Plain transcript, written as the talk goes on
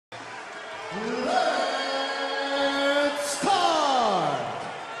Let's start!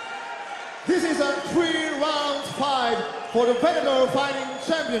 This is a 3-round fight for the Paterno Fighting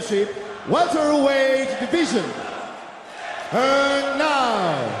Championship welterweight division. And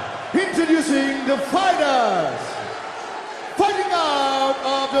now, introducing the fighters. Fighting out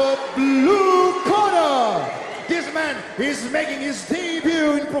of the blue corner. This man is making his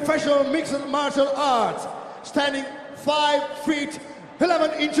debut in professional mixed martial arts, standing 5 feet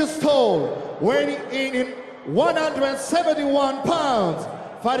 11 inches tall, weighing in 171 pounds,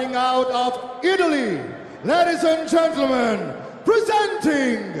 fighting out of Italy. Ladies and gentlemen,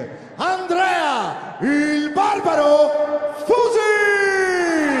 presenting Andrea Il Barbaro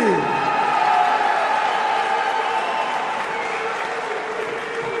Fusi!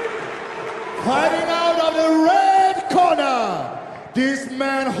 Fighting out of the red corner, this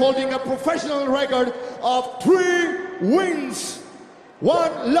man holding a professional record of 3 wins,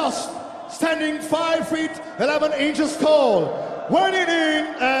 1 loss, standing 5 feet 11 inches tall, weighing in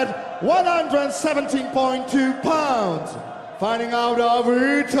at 117.2 pounds, fighting out of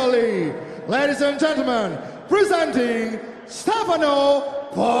Italy. Ladies and gentlemen, presenting Stefano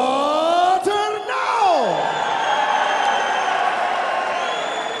Paterno!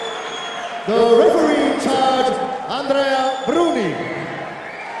 The referee in charge, Andrea Bruni.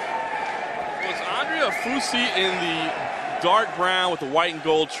 It's Andrea Fusi in the dark brown with the white and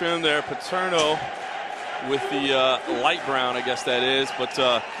gold trim there. Paterno with the light brown, I guess that is. But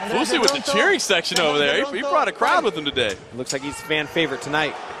Fusi with the cheering section over there. He brought a crowd with him today. Looks like he's fan favorite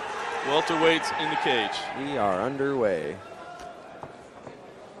tonight. Welterweights in the cage. We are underway.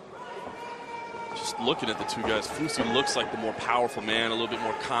 Just looking at the two guys, Fusi looks like the more powerful man, a little bit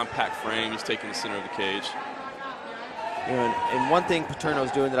more compact frame. He's taking the center of the cage. You know, and one thing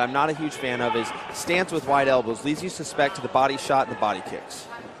Paterno's doing that I'm not a huge fan of is stance with wide elbows. Leads you suspect to the body shot and the body kicks.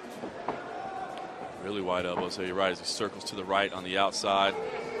 Really wide elbows, so you're right, as he circles to the right on the outside.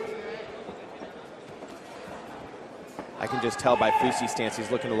 I can just tell by Fusi's stance,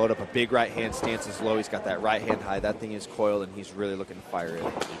 he's looking to load up a big right hand. Stance is low, he's got that right hand high. That thing is coiled, and he's really looking to fire it.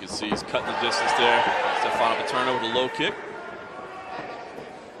 You can see he's cutting the distance there. Stefano Paterno with a low kick.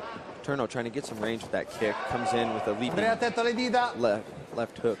 Paterno trying to get some range with that kick. Comes in with a leaping left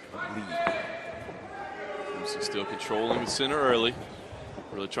hook lead. Fusi still controlling the center early.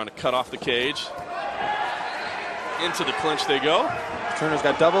 Really trying to cut off the cage. Into the clinch they go. Paterno's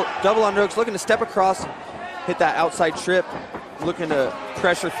got double underhooks, looking to step across, hit that outside trip, looking to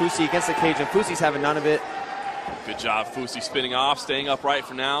pressure Fusi against the cage, and Fusi's having none of it. Good job, Fusi spinning off, staying upright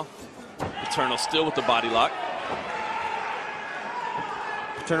for now. Paterno still with the body lock.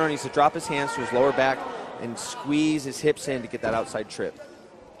 Paterno needs to drop his hands to his lower back and squeeze his hips in to get that outside trip.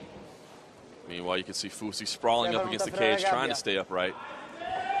 Meanwhile, you can see Fusi sprawling up against the cage, trying to stay upright.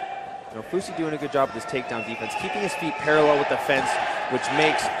 You know, Fusi doing a good job with his takedown defense, keeping his feet parallel with the fence, which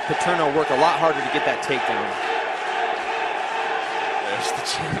makes Paterno work a lot harder to get that takedown. There's the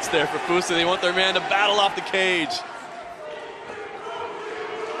chance there for Fusi. They want their man to battle off the cage.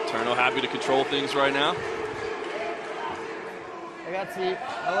 Paterno happy to control things right now.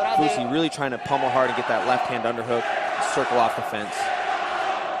 Fusi really trying to pummel hard and get that left hand underhook, circle off the fence.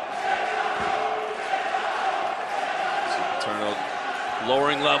 Paterno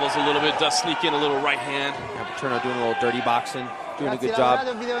lowering levels a little bit, does sneak in a little right hand. And Paterno doing a little dirty boxing, doing a good job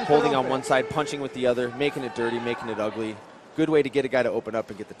holding on one side, punching with the other, making it dirty, making it ugly. Good way to get a guy to open up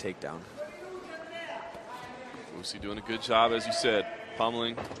and get the takedown. Fusi doing a good job, as you said,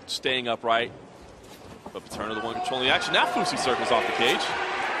 pummeling, staying upright. But Paterno the one controlling the action. Now Fusi circles off the cage.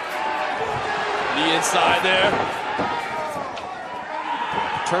 Knee inside there.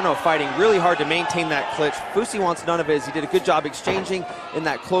 Paterno fighting really hard to maintain that clinch. Fusi wants none of it. He did a good job exchanging in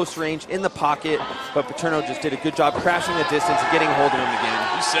that close range, in the pocket, but Paterno just did a good job crashing the distance and getting a hold of him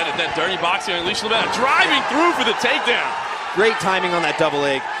again. You said it, that dirty boxing, unleashed Lametta, driving through for the takedown. Great timing on that double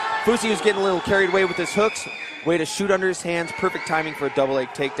leg. Fusi was getting a little carried away with his hooks. Way to shoot under his hands. Perfect timing for a double leg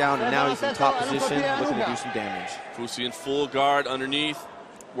takedown, and now he's in top position, looking to do some damage. Fusi in full guard underneath,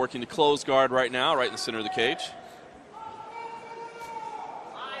 working the closed guard right now, right in the center of the cage.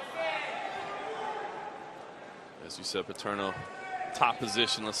 As you said, Paterno, top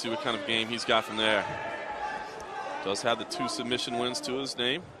position. Let's see what kind of game he's got from there. Does have the 2 submission wins to his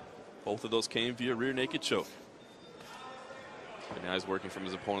name. Both of those came via rear naked choke. And now he's working from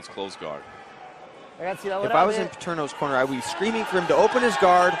his opponent's closed guard. If I was in Paterno's corner, I would be screaming for him to open his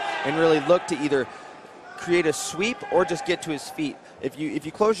guard and really look to either create a sweep or just get to his feet. If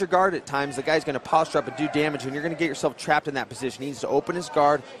you close your guard at times, the guy's going to posture up and do damage, and you're going to get yourself trapped in that position. He needs to open his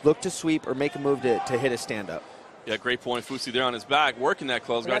guard, look to sweep, or make a move to hit a stand-up. Yeah, great point. Fusi there on his back, working that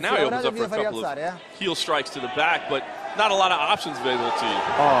close guard. Now he opens up for a couple of heel strikes to the back, but not a lot of options available to you.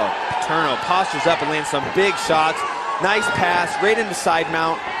 Oh, Paterno postures up and lands some big shots. Nice pass, right into side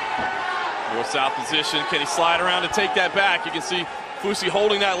mount. North-south position. Can he slide around to take that back? You can see Fusi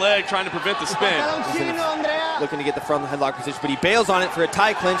holding that leg, trying to prevent the spin. Looking to get the front headlock position, but he bails on it for a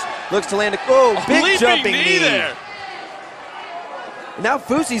tie clinch. Looks to land a big jumping knee there. Now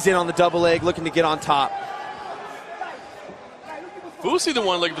Fusi's in on the double leg, looking to get on top. Fusi the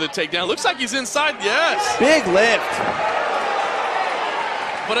one looking for the takedown. Looks like he's inside. Yes. Big lift.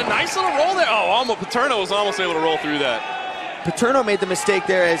 But a nice little roll there. Oh, Paterno was almost able to roll through that. Paterno made the mistake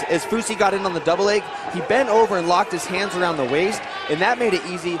there as Fusi got in on the double leg. He bent over and locked his hands around the waist, and that made it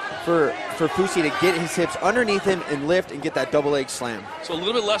easy for Fusi to get his hips underneath him and lift and get that double leg slam. So a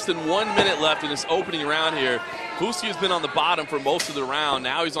little bit less than 1 minute left in this opening round here. Fusi has been on the bottom for most of the round.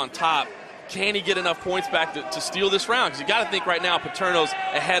 Now he's on top. Can he get enough points back to steal this round? Because you got to think right now Paterno's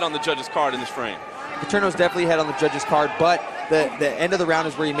ahead on the judges' card in this frame. Paterno's definitely ahead on the judges' card, but the end of the round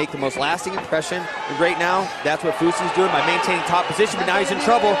is where you make the most lasting impression. And right now, that's what Fusi's doing by maintaining top position, but now he's in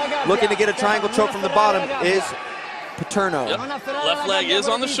trouble. Looking to get a triangle choke from the bottom is Paterno. Yep. Left leg is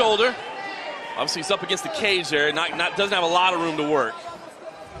on the shoulder. Obviously, he's up against the cage there. Doesn't have a lot of room to work.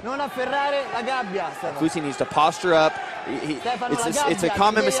 Fusi needs to posture up. It's a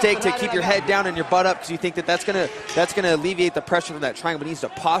common mistake to keep your head down and your butt up because you think that's gonna alleviate the pressure from that triangle. But he needs to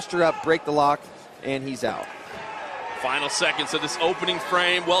posture up, break the lock, and he's out. Final seconds of this opening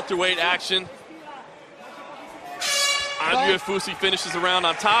frame, welterweight action. Andrea Fusi finishes the round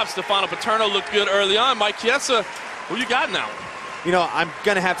on top. Stefano Paterno looked good early on. Mike Chiesa, who you got now? You know, I'm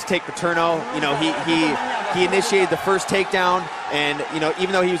gonna have to take Paterno. You know, he initiated the first takedown, and you know,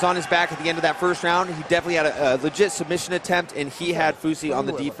 even though he was on his back at the end of that first round, he definitely had a legit submission attempt, and he had Fusi on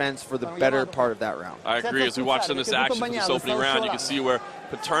the defense for the better part of that round. I agree. As we watch some of this action from this opening round, you can see where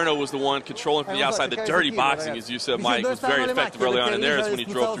Paterno was the one controlling from the outside. The dirty boxing, as you said, Mike, was very effective early on, and there is when he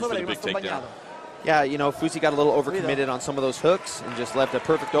drove through for the big takedown. Yeah, you know, Fusi got a little overcommitted on some of those hooks and just left a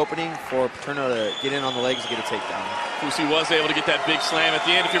perfect opening for Paterno to get in on the legs and get a takedown. Fusi was able to get that big slam at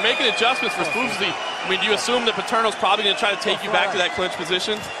the end. If you're making adjustments for Fusi, I mean, do you assume that Paterno's probably going to try to take you back to that clinch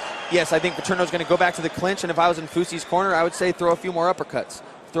position? Yes, I think Paterno's going to go back to the clinch, and if I was in Fusi's corner, I would say throw a few more uppercuts.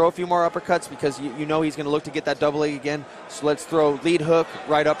 Throw a few more uppercuts because you know he's going to look to get that double leg again. So let's throw lead hook,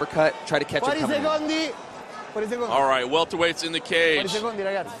 right uppercut, try to catch him coming in. All right, welterweights in the cage.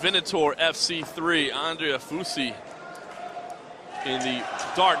 Venator FC3, Andrea Fusi in the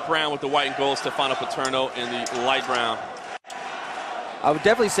dark brown with the white and gold. Stefano Paterno in the light brown. I would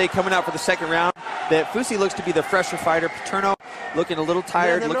definitely say coming out for the second round that Fusi looks to be the fresher fighter. Paterno looking a little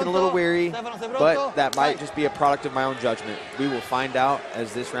tired, looking a little weary, but that might just be a product of my own judgment. We will find out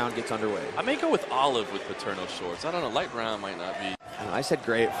as this round gets underway. I may go with olive with Paterno shorts. I don't know, light brown might not be. I said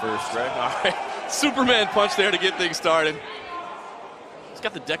gray at first. Gray, all right. Superman punch there to get things started. He's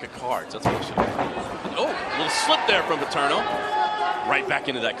got the deck of cards, that's what it should be. Oh, a little slip there from Paterno. Right back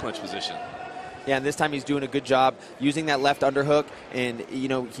into that clinch position. Yeah, and this time he's doing a good job using that left underhook, and you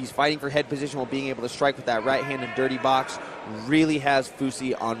know, he's fighting for head position while being able to strike with that right hand and dirty box. Really has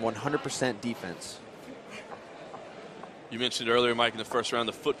Fusi on 100% defense. You mentioned earlier, Mike, in the first round,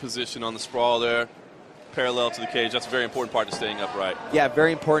 the foot position on the sprawl there, parallel to the cage. That's a very important part to staying upright. Yeah,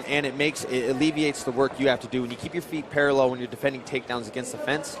 very important, and it alleviates the work you have to do. When you keep your feet parallel when you're defending takedowns against the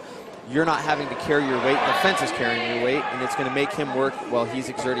fence, you're not having to carry your weight. The fence is carrying your weight, and it's going to make him work while he's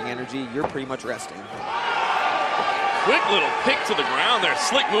exerting energy. You're pretty much resting. Quick little pick to the ground there.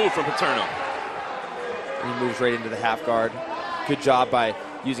 Slick move from Paterno. And he moves right into the half guard. Good job by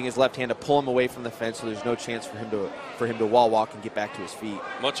using his left hand to pull him away from the fence so there's no chance for him to wall walk and get back to his feet.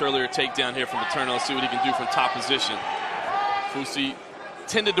 Much earlier takedown here from Paterno. Let's see what he can do from top position. Fusi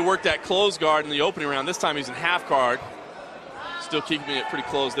tended to work that close guard in the opening round. This time he's in half guard. Still keeping it pretty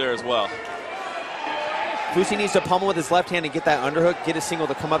close there as well. Fusi needs to pummel with his left hand and get that underhook, get a single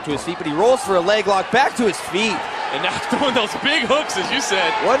to come up to his feet, but he rolls for a leg lock back to his feet. And now throwing those big hooks, as you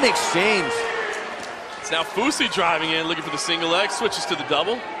said. What an exchange. It's now Fusi driving in, looking for the single leg, switches to the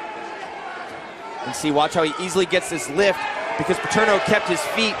double. And see, watch how he easily gets this lift because Paterno kept his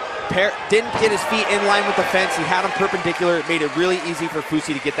feet, didn't get his feet in line with the fence. He had them perpendicular. It made it really easy for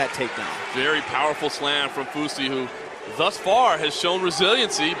Fusi to get that takedown. Very powerful slam from Fusi, who thus far has shown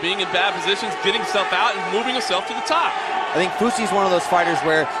resiliency, being in bad positions, getting himself out and moving himself to the top. I think Fusi's one of those fighters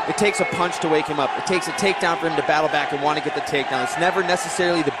where it takes a punch to wake him up. It takes a takedown for him to battle back and want to get the takedown. It's never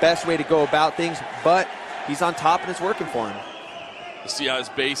necessarily the best way to go about things, but he's on top and it's working for him. You see how his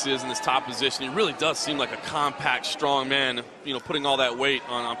base is in this top position. He really does seem like a compact, strong man. You know, putting all that weight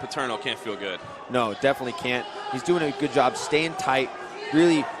on Paterno can't feel good. No, definitely can't. He's doing a good job staying tight,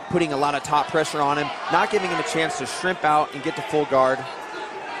 really putting a lot of top pressure on him, not giving him a chance to shrimp out and get to full guard.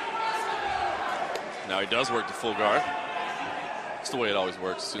 Now he does work to full guard. It's the way it always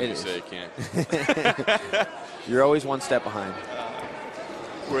works as soon as you say it can't. You're always one step behind.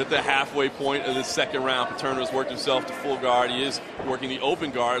 We're at the halfway point of the second round. Paterno has worked himself to full guard. He is working the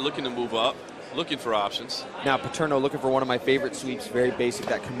open guard, looking to move up, looking for options. Now Paterno looking for one of my favorite sweeps, very basic,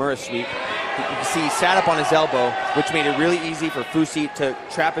 that Kimura sweep. You can see he sat up on his elbow, which made it really easy for Fusi to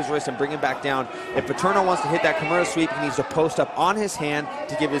trap his wrist and bring him back down. If Paterno wants to hit that Kimura sweep, he needs to post up on his hand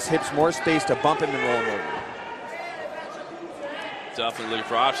to give his hips more space to bump him and roll him over. Definitely looking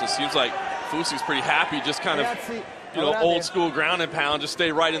for options. Seems like Fusi's pretty happy, just kind of, old school ground and pound, just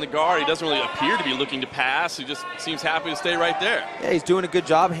stay right in the guard. He doesn't really appear to be looking to pass. He just seems happy to stay right there. Yeah, he's doing a good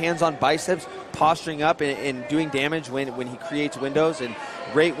job, hands on biceps, posturing up and doing damage when he creates windows. And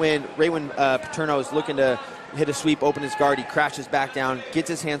right when Paterno is looking to hit a sweep, open his guard, he crashes back down, gets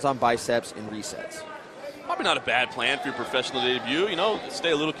his hands on biceps, and resets. Probably not a bad plan for your professional debut.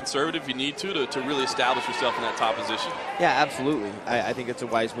 Stay a little conservative if you need to really establish yourself in that top position. Yeah, absolutely. I think it's a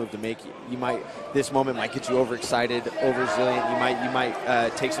wise move to make. This moment might get you overexcited, overzealous. You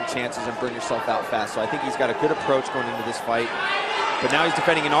might take some chances and burn yourself out fast. So I think he's got a good approach going into this fight. But now he's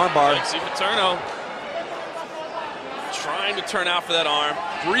defending an armbar. See Paterno trying to turn out for that arm.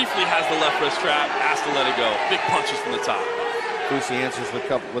 Briefly has the left wrist trap, has to let it go. Big punches from the top. Fusi answers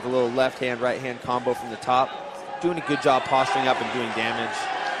with a little left hand, right hand combo from the top. Doing a good job posturing up and doing damage.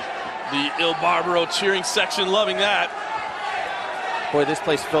 The Il Barbaro cheering section loving that. Boy, this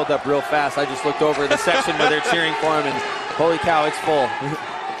place filled up real fast. I just looked over the section where they're cheering for him, and holy cow, it's full.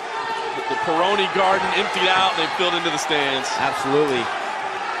 The Peroni Garden emptied out, and they filled into the stands. Absolutely.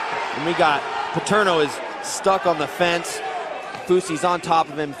 And we got Paterno is stuck on the fence. Fusi's on top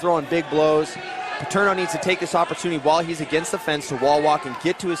of him, throwing big blows. Paterno needs to take this opportunity while he's against the fence to wall walk and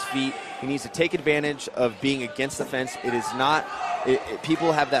get to his feet. He needs to take advantage of being against the fence. It is not,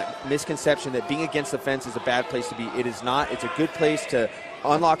 people have that misconception that being against the fence is a bad place to be. It is not. It's a good place to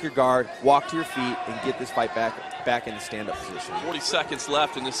unlock your guard, walk to your feet, and get this fight back in the stand-up position. 40 seconds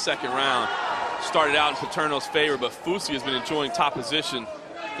left in this second round. Started out in Paterno's favor, but Fusi has been enjoying top position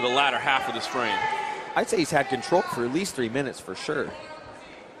for the latter half of this frame. I'd say he's had control for at least 3 minutes for sure.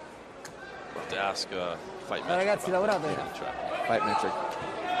 To ask Fight Metric. Fight Metric.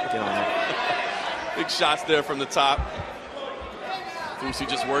 Get on there. Big shots there from the top. Fusi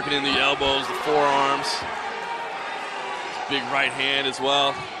just working in the elbows, the forearms. Big right hand as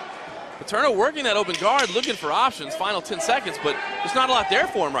well. Paterno working that open guard, looking for options. Final 10 seconds, but there's not a lot there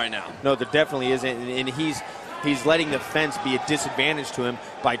for him right now. No, there definitely isn't, and he's letting the fence be a disadvantage to him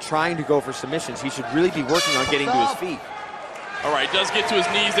by trying to go for submissions. He should really be working on getting to his feet. All right, does get to his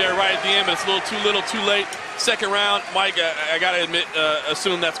knees there right at the end, but it's a little too little, too late. Second round, Mike, I got to admit,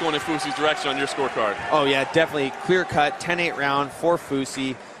 assume that's going in Fusi's direction on your scorecard. Oh, yeah, definitely. Clear cut, 10-8 round for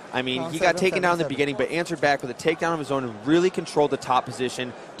Fusi. I mean, he got taken down in the beginning, but answered back with a takedown of his own and really controlled the top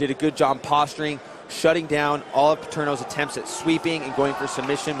position. Did a good job posturing, shutting down all of Paterno's attempts at sweeping and going for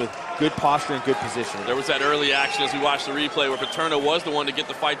submission with good posture and good position. There was that early action as we watched the replay where Paterno was the one to get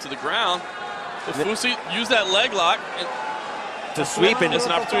the fight to the ground. But Fusi used that leg lock to sweep, and it's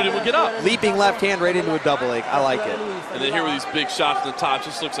an opportunity to get up. Leaping left hand right into a double leg. I like it. And then here with these big shots from the top,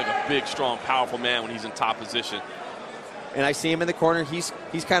 just looks like a big, strong, powerful man when he's in top position. And I see him in the corner. He's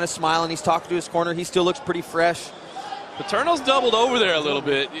kind of smiling. He's talking to his corner. He still looks pretty fresh. Paterno's doubled over there a little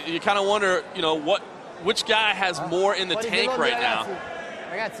bit. You kind of wonder, which guy has more in the tank right now.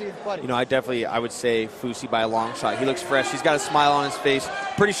 I would say Fusi by a long shot. He looks fresh. He's got a smile on his face.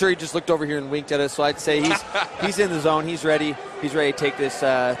 Pretty sure he just looked over here and winked at us. So I'd say he's in the zone. He's ready. He's ready to take this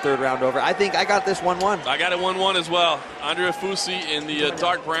third round over. I think I got this 1-1. I got it 1-1 as well. Andrea Fusi in the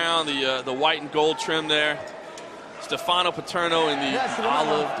dark brown, the white and gold trim there. Stefano Paterno in the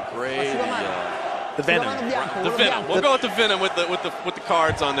olive, the gray, the venom. The venom. We'll go with the venom with the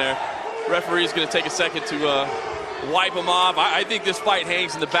cards on there. Referee's going to take a second to wipe them off. I think this fight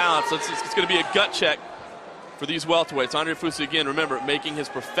hangs in the balance. It's going to be a gut check for these welterweights. Andrea Fusi, again, remember, making his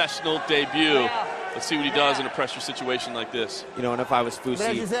professional debut. Let's see what he does in a pressure situation like this. And if I was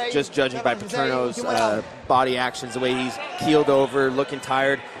Fusi, just judging by Paterno's body actions, the way he's keeled over, looking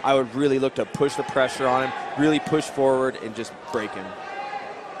tired, I would really look to push the pressure on him, really push forward, and just break him.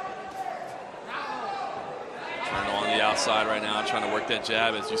 Paterno on the outside right now, trying to work that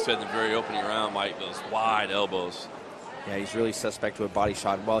jab. As you said in the very opening round, Mike, those wide elbows. Yeah, he's really suspect to a body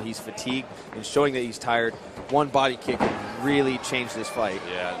shot. And while he's fatigued and showing that he's tired, one body kick can really change this fight.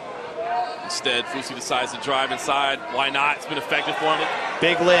 Yeah. Instead, Fusi decides to drive inside. Why not? It's been effective for him.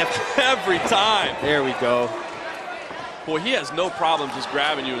 Big lift. Every time. There we go. Boy, he has no problem just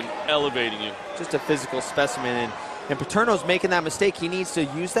grabbing you and elevating you. Just a physical specimen, and Paterno's making that mistake. He needs to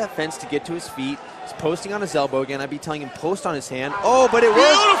use that fence to get to his feet. He's posting on his elbow again. I'd be telling him post on his hand. Oh, but it works.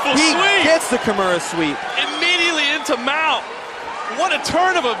 Beautiful sweep. He gets the Kimura sweep. Immediately into mount. What a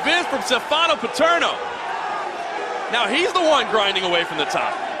turn of events from Stefano Paterno. Now he's the one grinding away from the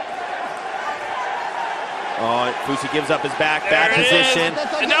top. Oh, Fusi gives up his back, bad position.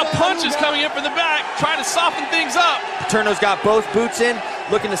 And now Punch is coming in from the back, trying to soften things up. Paterno's got both boots in,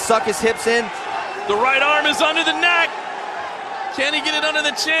 looking to suck his hips in. The right arm is under the neck. Can he get it under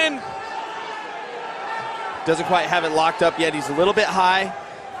the chin? Doesn't quite have it locked up yet. He's a little bit high.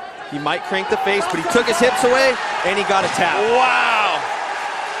 He might crank the face, but he took his hips away, and he got a tap. Wow.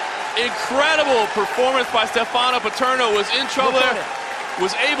 Incredible performance by Stefano Paterno. Was in trouble there.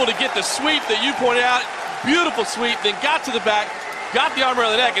 Was able to get the sweep that you pointed out. Beautiful sweep, then got to the back, got the arm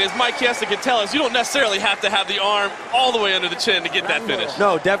around the neck, and as Mike Kessler can tell us, you don't necessarily have to have the arm all the way under the chin to get that finish.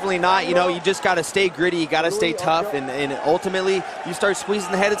 No, definitely not. You know, you just got to stay gritty, you got to stay tough, and ultimately, you start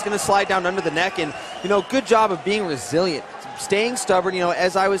squeezing the head, it's going to slide down under the neck, and, you know, good job of being resilient, staying stubborn. You know,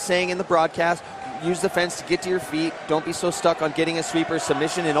 as I was saying in the broadcast, use the fence to get to your feet. Don't be so stuck on getting a sweeper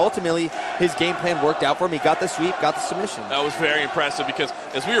submission. And ultimately, his game plan worked out for him. He got the sweep, got the submission. That was very impressive because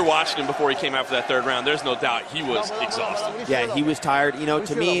as we were watching him before he came out for that third round, there's no doubt he was exhausted. Yeah, he was tired. You know,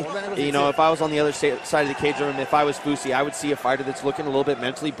 to me, you know, if I was on the other side of the cage room, if I was Fusi, I would see a fighter that's looking a little bit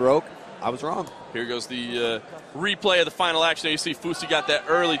mentally broke. I was wrong. Here goes the replay of the final action. You see Fusi got that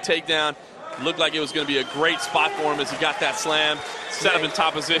early takedown. Looked like it was going to be a great spot for him as he got that slam, set up in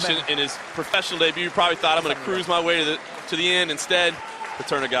top position in his professional debut. Probably thought I'm going to cruise my way to the end. Instead,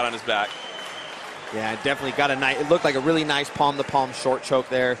 Paterno got on his back. Yeah, definitely got a nice. It looked like a really nice palm-to-palm short choke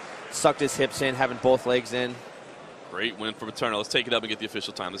there. Sucked his hips in, having both legs in. Great win for Paterno. Let's take it up and get the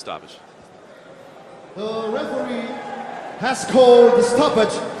official time of the stoppage. The referee has called the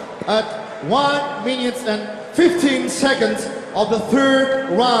stoppage at 1 minute and 15 seconds of the third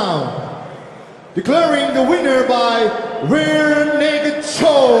round. Declaring the winner by rear naked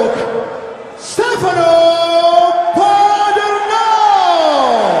choke, Stefano Paterno!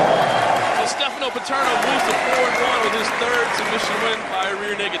 So Stefano Paterno moves to 4-1 with his third submission win by a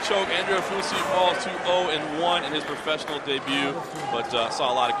rear naked choke. Andrea Fusi falls to 0-1 in his professional debut, but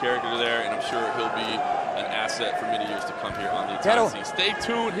saw a lot of character there, and I'm sure he'll be an asset for many years to come here on the Italian scene. Stay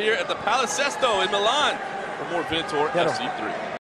tuned here at the Palazzetto in Milan for more Ventor FC3.